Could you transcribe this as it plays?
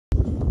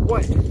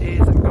What is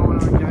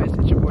going on, guys?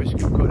 It's your boy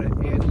Scub Cota,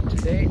 and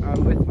today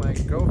I'm with my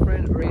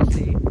girlfriend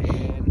Racy,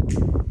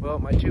 and well,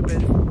 my two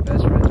best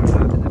friends are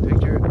not in the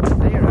picture, but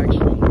they are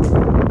actually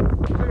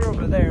clear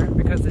over there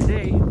because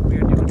today we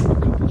are doing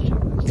a couple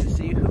challenges to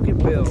see who can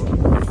build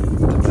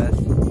the best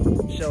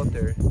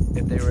shelter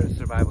if they were in a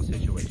survival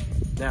situation.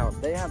 Now,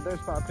 they have their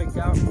spot picked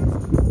out,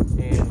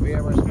 and we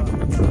have our spot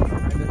picked out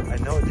behind us. I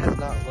know it does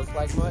not look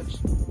like much,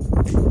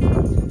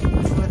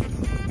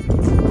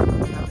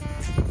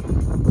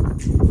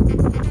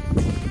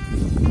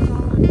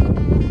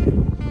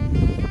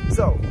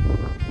 so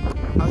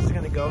how this is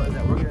going to go is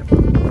that we're going to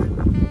build theirs,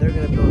 they're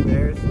going to build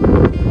theirs, and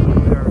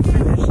when we are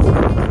finished,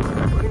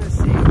 we're going to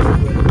see who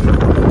is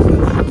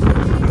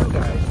you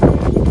guys.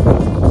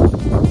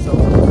 So,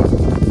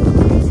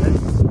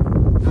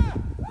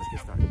 let's get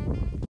started.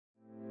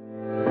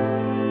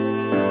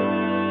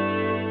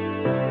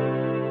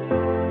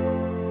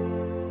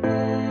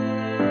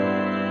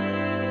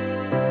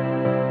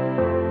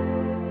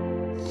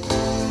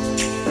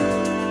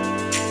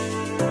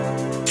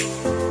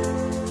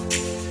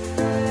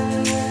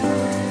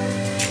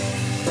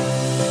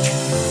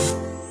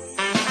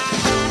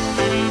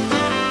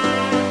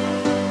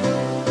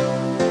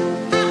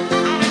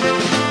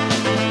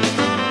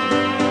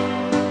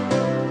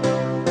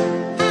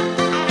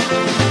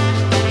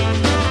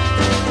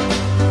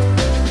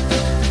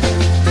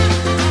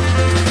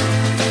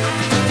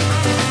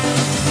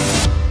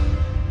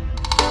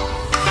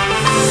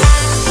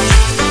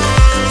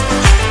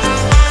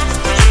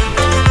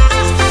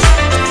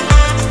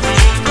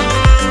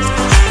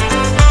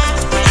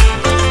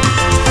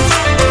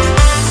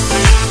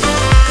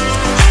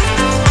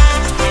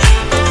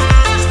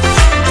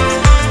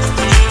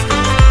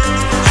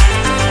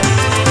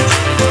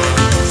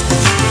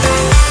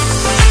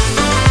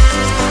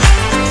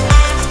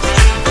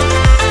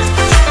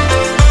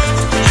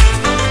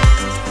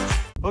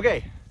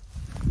 Okay,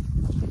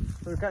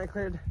 so we kind of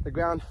cleared the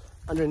ground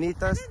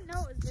underneath us. I didn't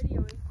know it was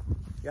videoing.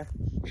 Yeah.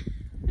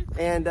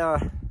 And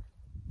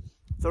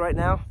so right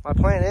now, my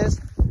plan is,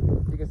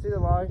 you can see the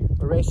log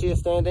where Racy is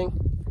standing.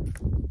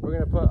 We're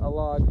gonna put a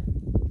log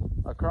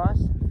across,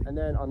 and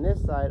then on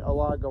this side, a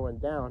log going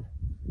down.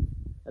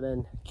 And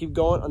then keep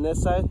going on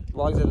this side,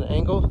 logs at an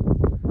angle.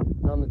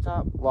 And on the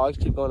top, logs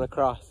keep going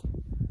across.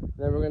 And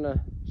then we're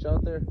gonna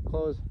shelter,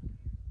 close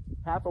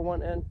half of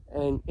one end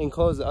and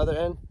enclose the other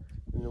end.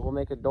 And we'll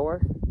make a door,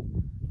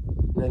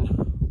 and then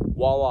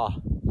voila,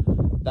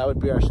 that would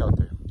be our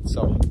shelter.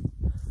 So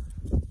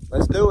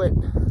let's do it.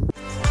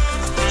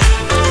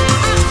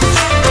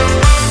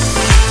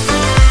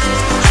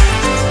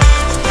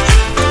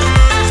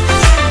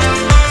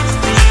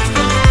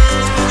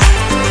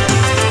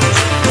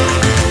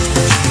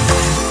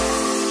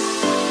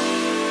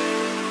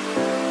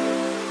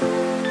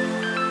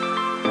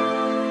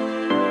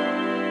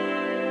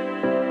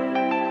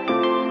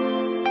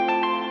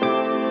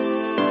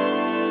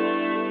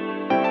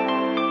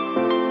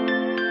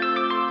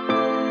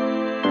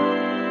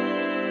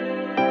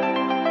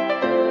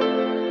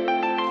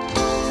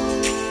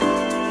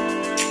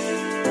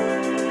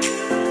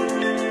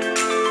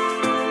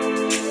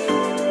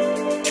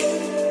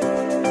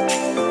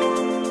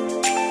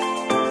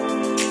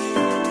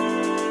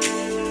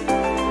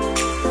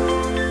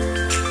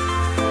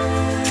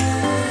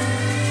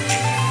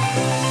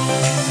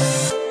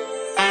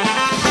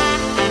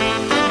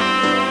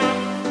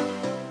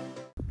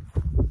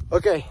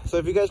 Okay, so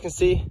if you guys can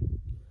see,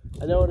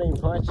 I know it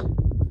ain't much,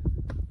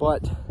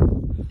 but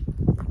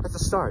that's a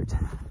start.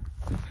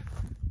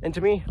 And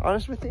to me,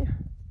 honest with you,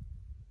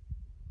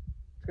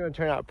 it's gonna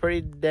turn out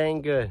pretty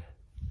dang good.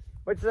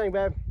 What you think,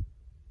 babe?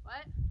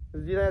 What? Do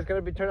you think it's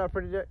gonna turn out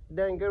pretty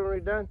dang good when we're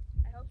done?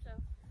 I hope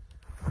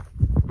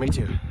so. Me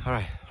too. All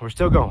right, we're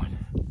still going.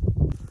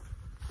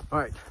 All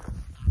right,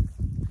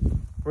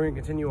 we're gonna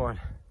continue on.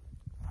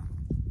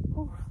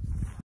 Whew.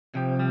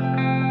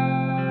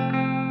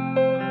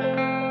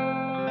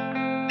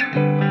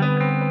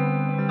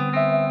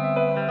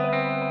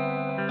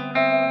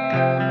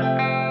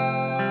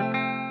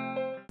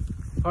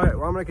 All right,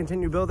 well, I'm gonna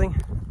continue building,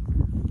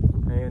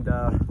 and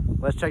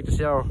let's check to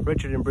see how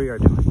Richard and Bree are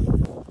doing.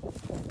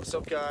 What's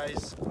up,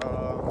 guys?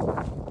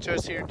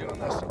 Just here doing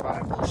the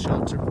survival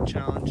shelter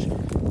challenge,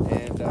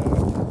 and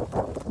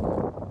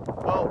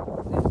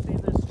well, you see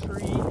this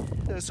tree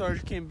that's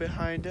already came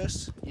behind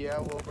us? Yeah,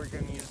 well, we're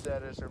gonna use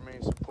that as our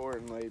main support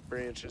and lay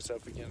branches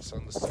up against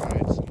on the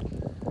sides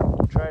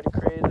and try to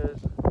create a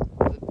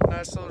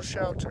nice little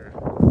shelter.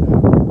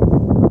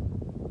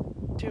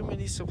 Too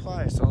many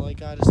supplies. All I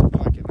got is a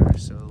pocket knife,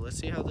 so let's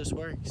see how this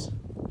works.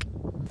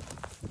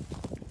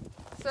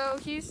 So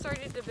he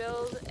started to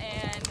build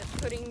and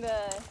putting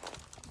the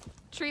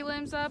tree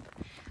limbs up.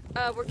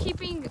 We're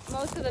keeping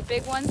most of the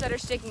big ones that are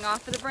sticking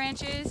off of the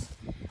branches,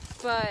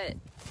 but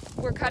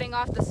we're cutting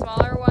off the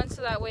smaller ones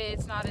so that way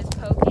it's not as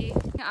pokey.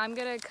 I'm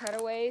gonna cut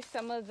away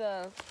some of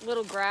the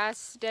little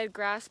dead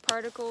grass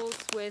particles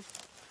with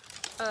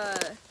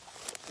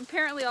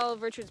apparently all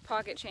of Richard's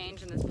pocket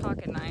change and this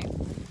pocket knife.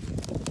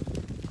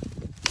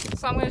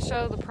 So I'm going to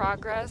show the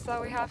progress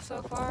that we have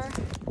so far.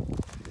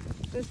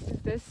 This is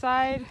this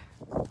side.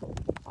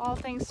 All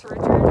thanks to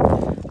Richard.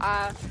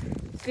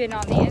 Been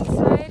on the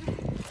inside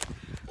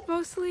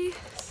mostly.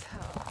 So,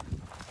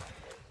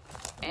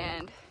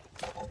 and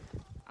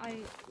I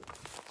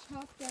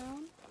chopped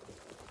down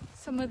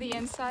some of the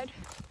inside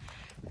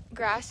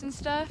grass and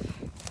stuff,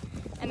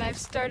 and I've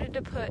started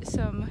to put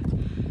some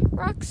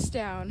rocks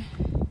down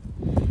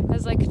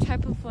as like a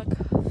type of like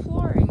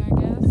flooring, I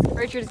guess.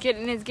 Richard's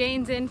getting his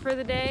gains in for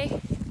the day.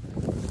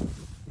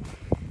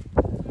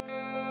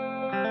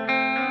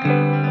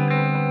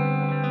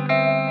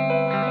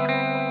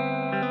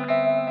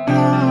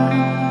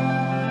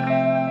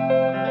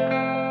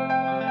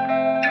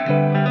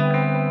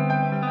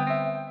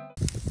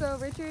 So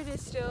Richard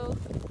is still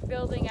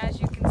building, as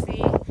you can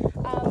see.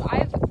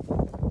 I've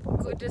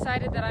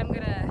decided that I'm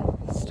gonna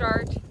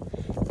start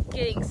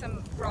getting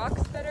some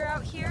rocks that are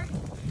out here.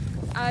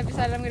 I've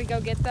decided I'm gonna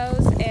go get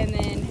those and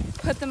then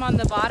put them on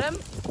the bottom,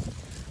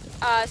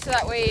 so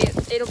that way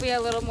it'll be a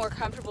little more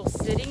comfortable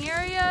sitting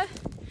area.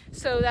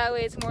 So that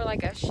way it's more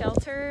like a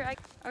shelter.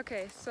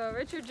 Okay, so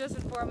Richard just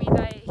informed me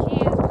that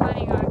he is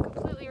planning on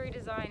completely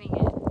redesigning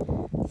it.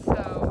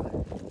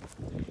 So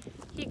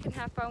he can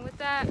have fun with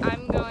that.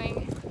 I'm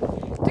going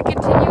to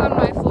continue on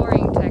my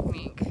flooring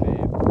technique.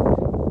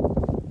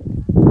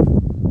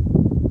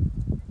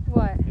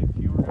 What? If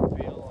you were to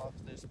peel off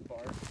this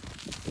bark,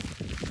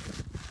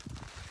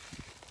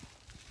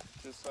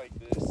 just like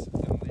this,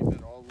 and leave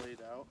it all laid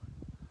out,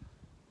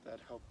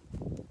 that'd help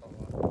a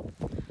lot.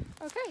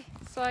 Okay,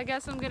 so I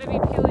guess I'm gonna be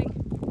peeling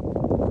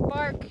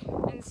bark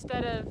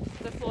instead of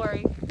the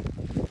flooring.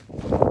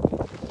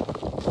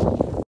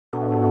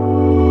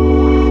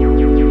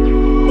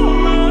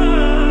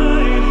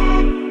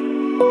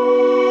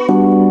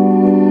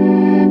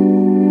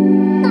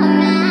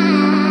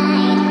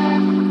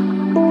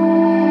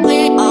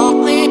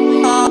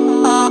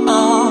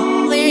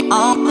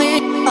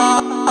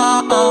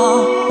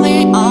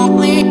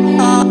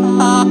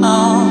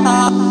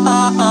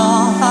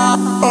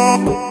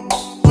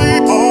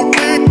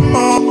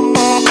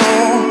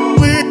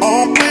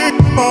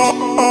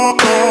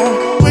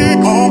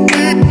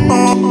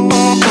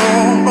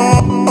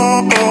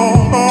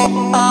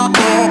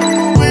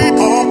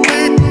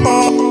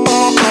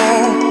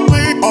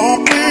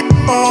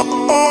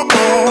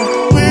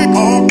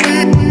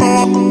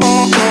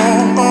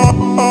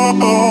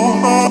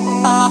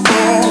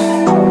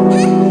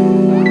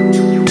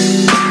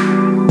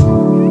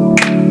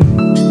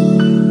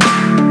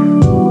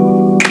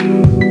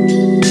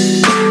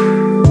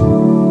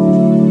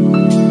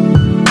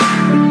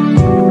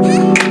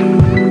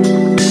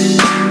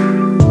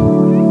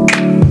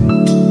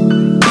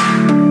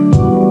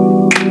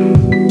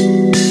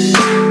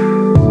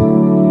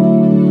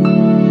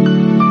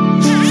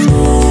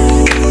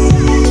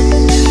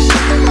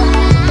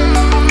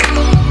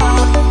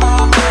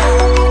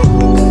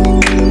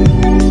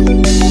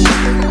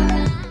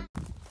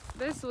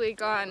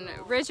 On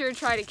Richard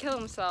tried to kill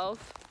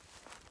himself.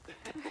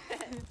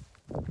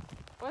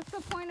 What's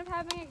the point of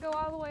having it go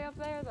all the way up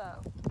there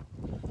though?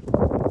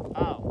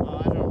 Oh,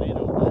 well, I don't need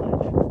a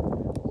ledge.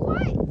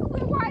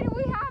 What? Why do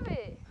we have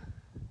it?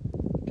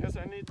 Because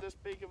I need this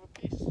big of a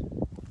piece.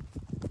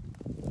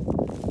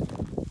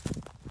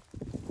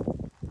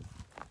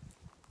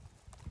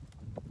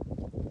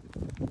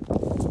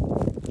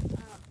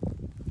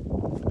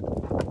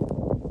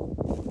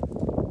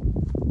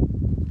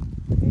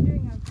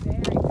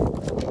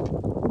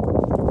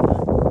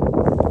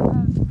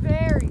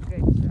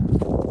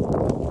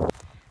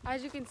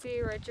 As you can see,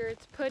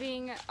 Richard's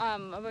putting a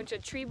bunch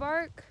of tree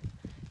bark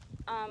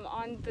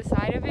on the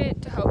side of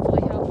it to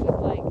hopefully help with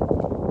like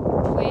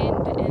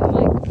wind and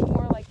like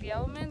more like the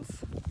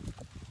elements.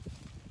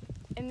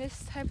 In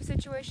this type of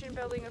situation,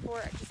 building a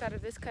fort just out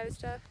of this kind of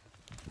stuff.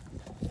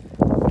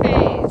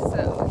 Okay,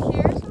 so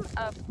here's an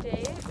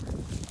update.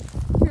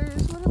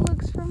 Here's what it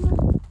looks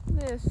from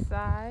this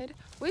side.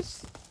 Which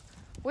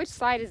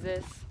side is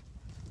this?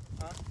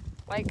 Huh?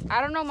 Like, I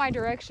don't know my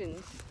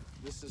directions.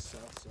 This is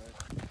south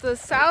side. The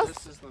south?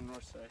 This is the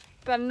north side.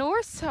 The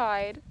north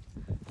side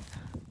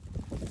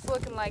is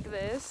looking like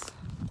this.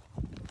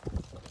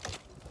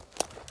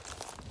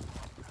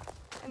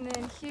 And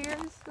then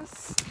here's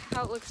this,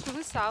 how it looks from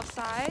the south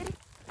side.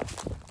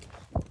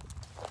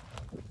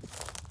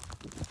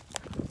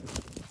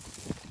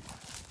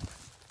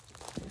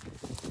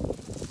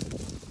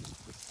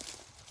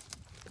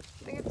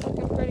 I think it's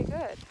looking pretty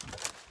good.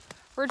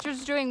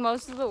 Richard's doing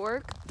most of the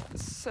work,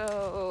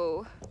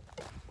 so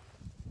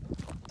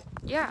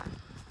yeah.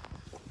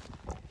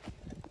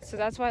 So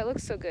that's why it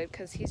looks so good,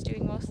 because he's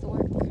doing most of the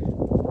work.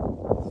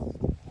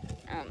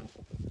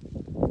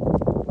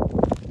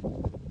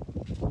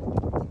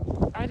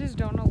 I just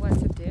don't know what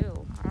to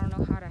do. I don't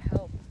know how to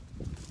help.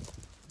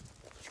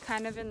 It's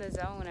kind of in the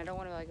zone. I don't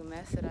want to like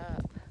mess it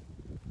up.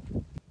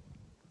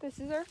 This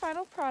is our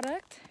final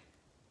product.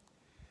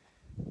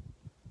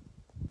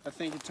 I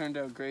think it turned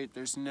out great.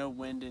 There's no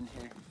wind in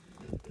here.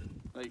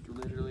 Like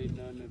literally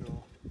none at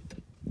all.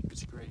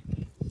 It's great.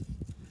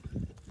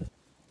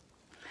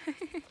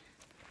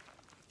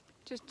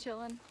 Just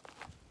chilling.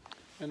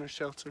 In a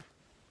shelter.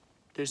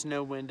 There's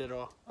no wind at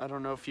all. I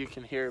don't know if you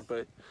can hear it,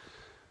 but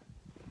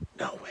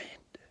no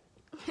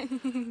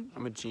wind.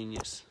 I'm a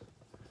genius.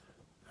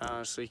 I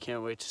honestly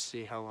can't wait to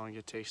see how long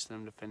it takes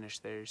them to finish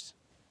theirs.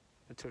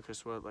 It took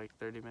us, what, like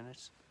 30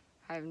 minutes?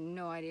 I have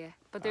no idea.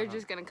 But they're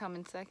just going to come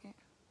in second.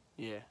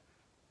 Yeah.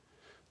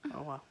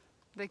 Oh, wow.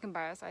 They can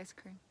buy us ice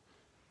cream.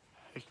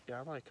 Yeah,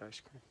 I like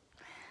ice cream.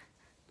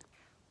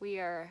 We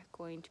are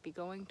going to be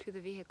going to the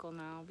vehicle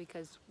now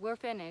because we're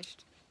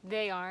finished.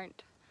 They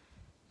aren't.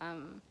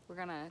 We're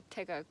going to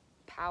take a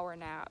power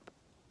nap,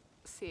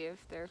 see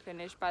if they're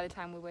finished by the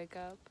time we wake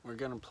up. We're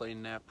going to play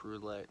nap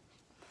roulette.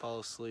 Fall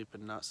asleep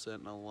and not set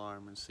an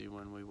alarm and see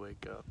when we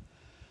wake up.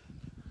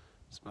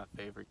 It's my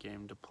favorite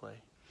game to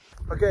play.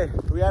 Okay,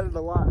 we added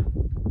a lot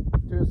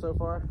to it so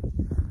far.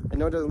 I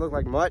know it doesn't look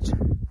like much,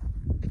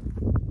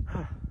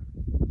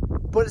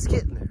 but it's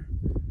getting there.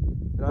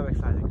 And I'm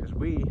excited because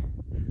we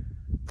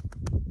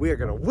are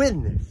gonna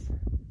win this.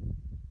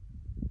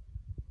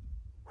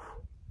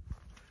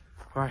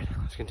 All right,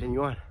 let's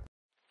continue on.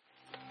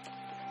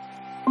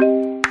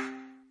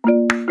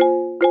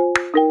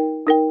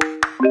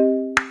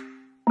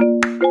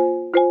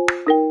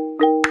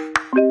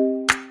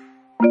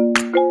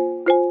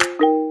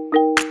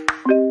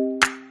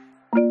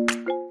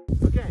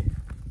 Okay,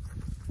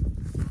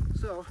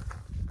 so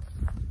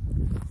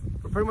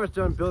we're pretty much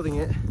done building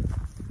it.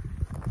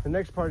 The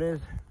next part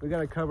is we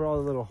gotta cover all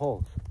the little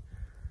holes.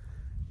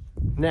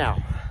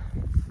 Now,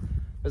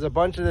 there's a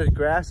bunch of this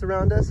grass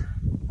around us.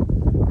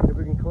 If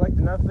we can collect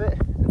enough of it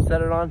and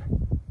set it on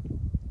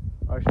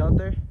our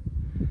shelter,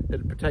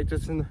 it'll protect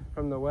us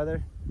from the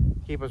weather,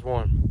 keep us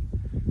warm.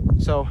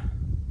 So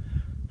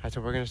that's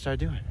what we're gonna start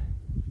doing.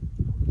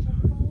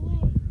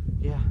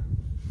 Yeah,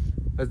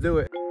 let's do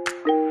it.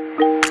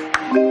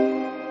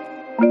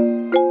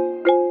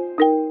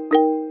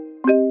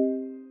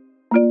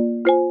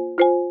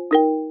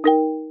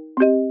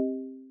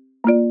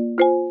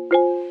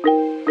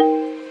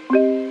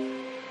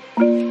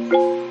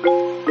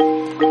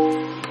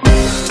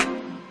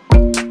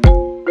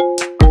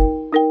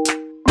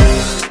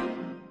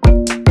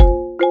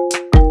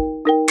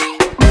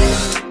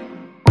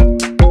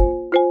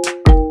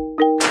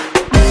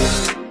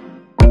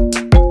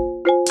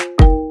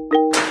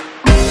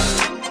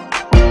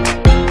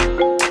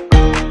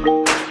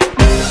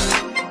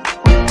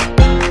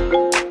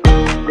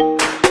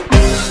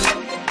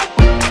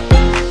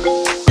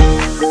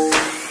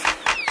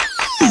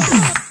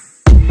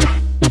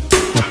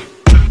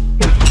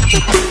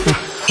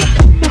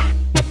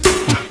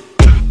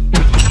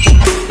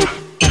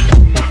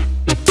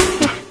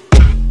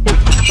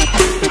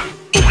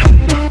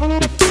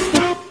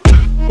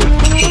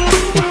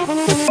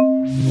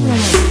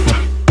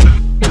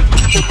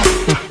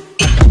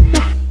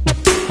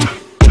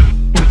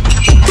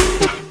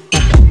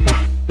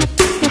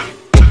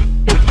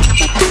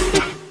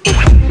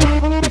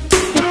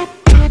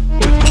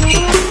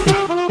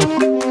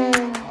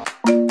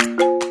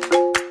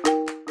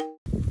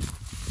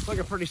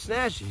 Pretty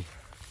snazzy.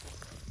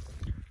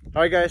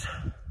 All right, guys,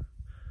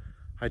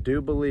 I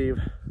do believe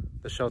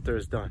the shelter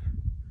is done.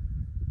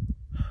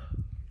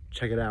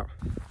 Check it out.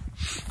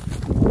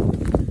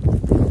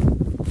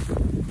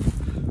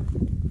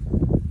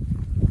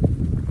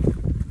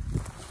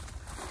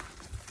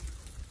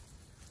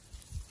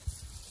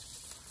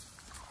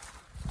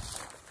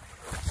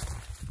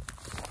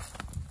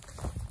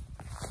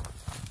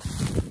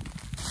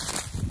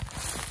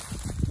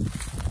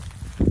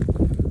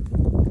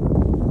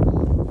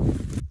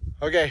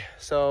 Okay,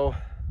 so,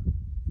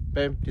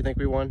 babe, do you think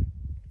we won?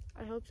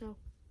 I hope so.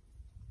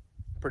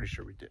 Pretty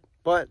sure we did.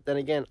 But then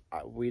again,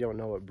 we don't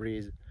know what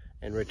Bree's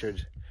and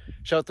Richard's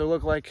shelter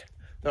look like.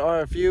 There are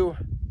a few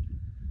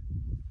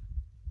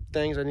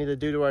things I need to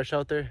do to our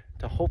shelter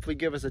to hopefully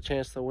give us a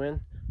chance to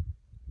win.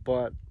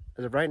 But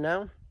as of right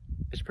now,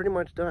 it's pretty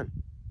much done.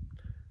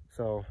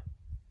 So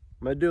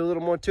I'm gonna do a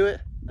little more to it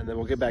and then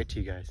we'll get back to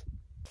you guys.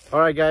 All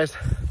right, guys,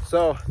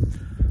 so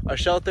our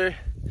shelter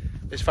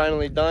is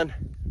finally done.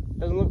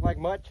 Doesn't look like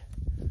much,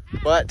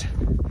 but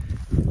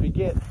if we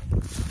get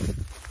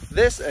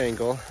this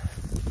angle,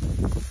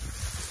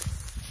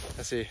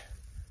 let's see, it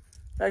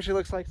actually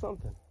looks like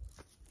something.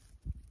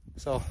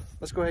 So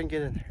let's go ahead and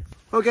get in there.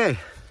 Okay,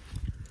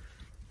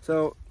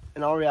 so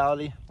in all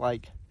reality,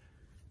 like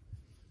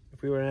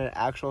if we were in an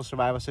actual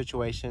survival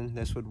situation,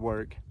 this would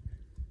work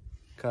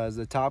because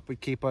the top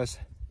would keep us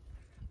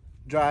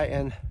dry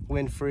and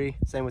wind free.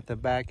 Same with the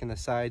back and the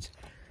sides.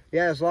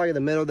 Yeah, this log in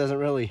the middle doesn't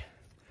really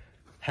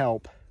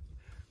help,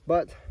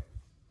 but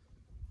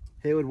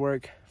it would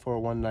work for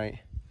one night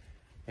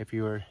if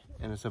you were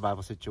in a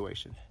survival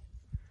situation.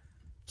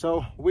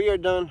 So we are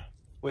done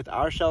with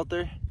our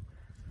shelter.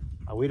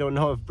 We don't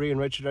know if Bree and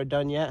Richard are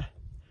done yet,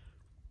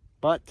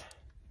 but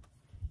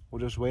we'll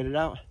just wait it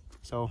out.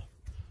 So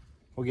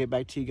we'll get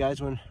back to you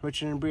guys when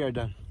Richard and Bree are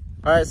done.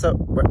 All right, so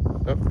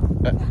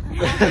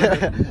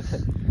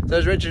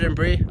there's Richard and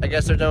Bree. I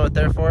guess they're done with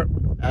their fort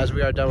as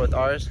we are done with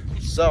ours.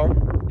 So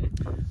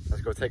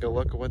let's go take a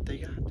look at what they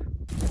got.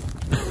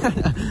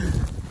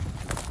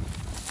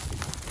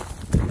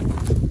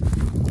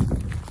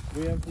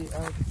 We have the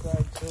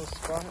outside chill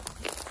spot.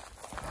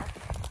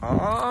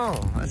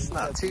 Oh, that's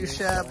not too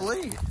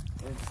shabby.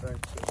 Inside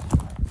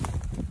chill.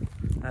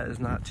 That is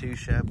not too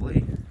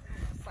shabby.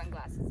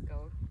 Sunglasses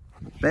go.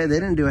 They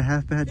didn't do a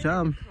half bad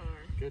job.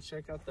 Go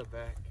check out the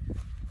back.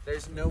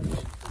 There's no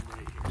wind from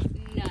right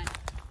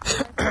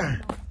here.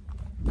 None.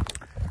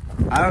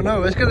 I don't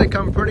know. It's gonna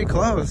come pretty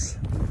close.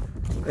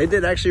 They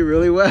did actually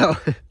really well.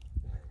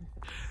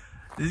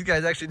 These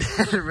guys actually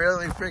did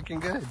really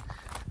freaking good.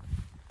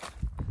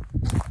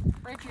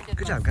 Richard did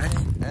Good job, guys.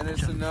 And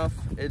it's enough.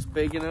 It's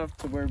big enough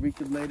to where we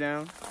could lay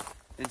down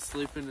and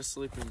sleep in a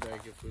sleeping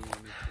bag if we wanted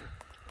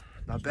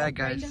to. Not bad,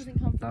 guys. Doesn't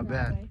come from Not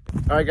that bad. way.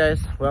 All right, guys.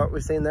 Well,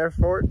 we've seen their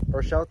fort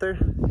or shelter,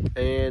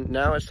 and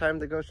now it's time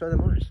to go show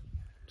them ours.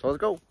 So let's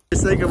go.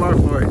 Just think of our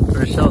fort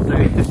or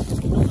shelter. It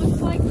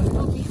looks like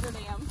a beaver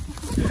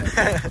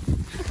dam.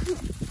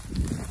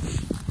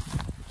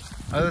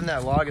 Other than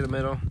that log in the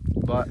middle,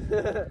 but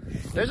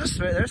there's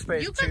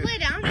space You too. could lay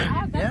down.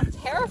 Oh, that's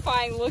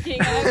terrifying looking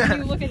when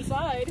you look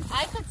inside.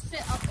 I could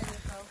sit up in it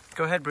though.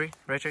 Go ahead, Bree.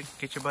 Richard,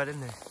 get your butt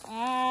in there.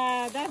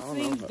 Ah, that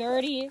seems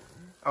dirty.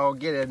 Oh,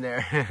 get in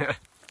there.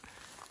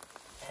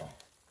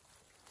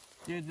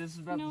 Dude, this is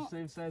about No. the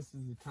same size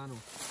as the tunnel.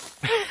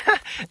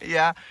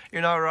 Yeah,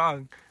 you're not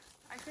wrong.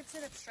 I could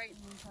sit up straight in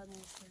the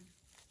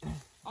tunnel.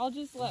 I'll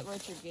just let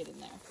Richard get in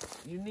there.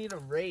 You need a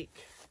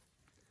rake.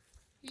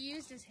 He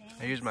used his hands.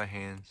 I use my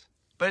hands.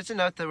 But it's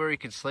enough to where we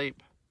could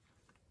sleep.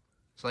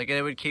 So like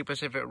it would keep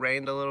us, if it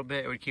rained a little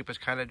bit, it would keep us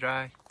kind of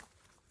dry.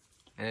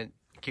 And it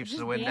keeps Is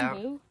the this wind out.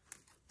 bamboo?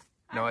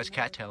 No, it's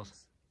cattails.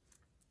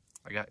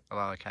 I got a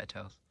lot of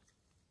cattails.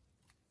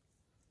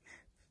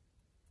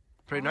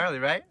 Pretty gnarly,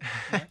 right?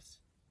 Yes.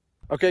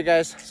 Okay,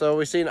 guys, so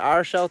we've seen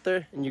our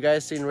shelter, and you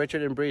guys seen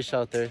Richard and Bree's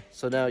shelter.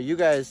 So now you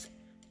guys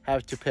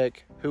have to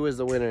pick who is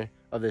the winner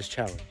of this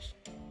challenge.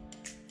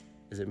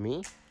 Is it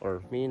me,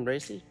 or me and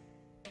Racy,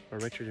 or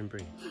Richard and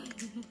Bree?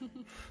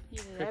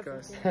 Pick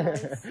us.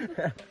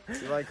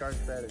 You like ours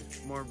better.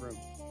 More room.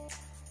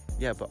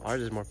 Yeah, but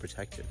ours is more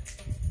protected.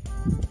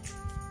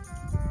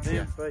 Dude,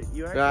 Yeah. but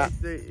you act, Ah.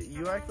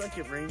 you act like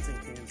it rains in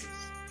Kansas.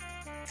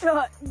 You it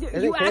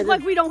act Kansas?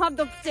 like we don't have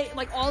the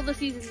like all the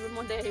seasons in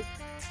one day.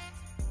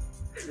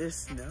 This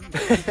snow.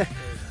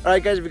 All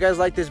right, guys, if you guys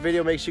like this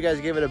video, make sure you guys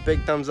give it a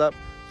big thumbs up.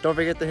 Don't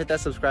forget to hit that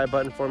subscribe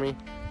button for me.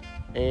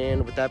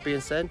 And with that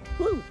being said,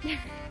 woo!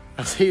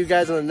 I'll see you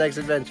guys on the next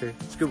adventure.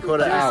 Scub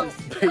Cota out.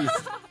 Peace.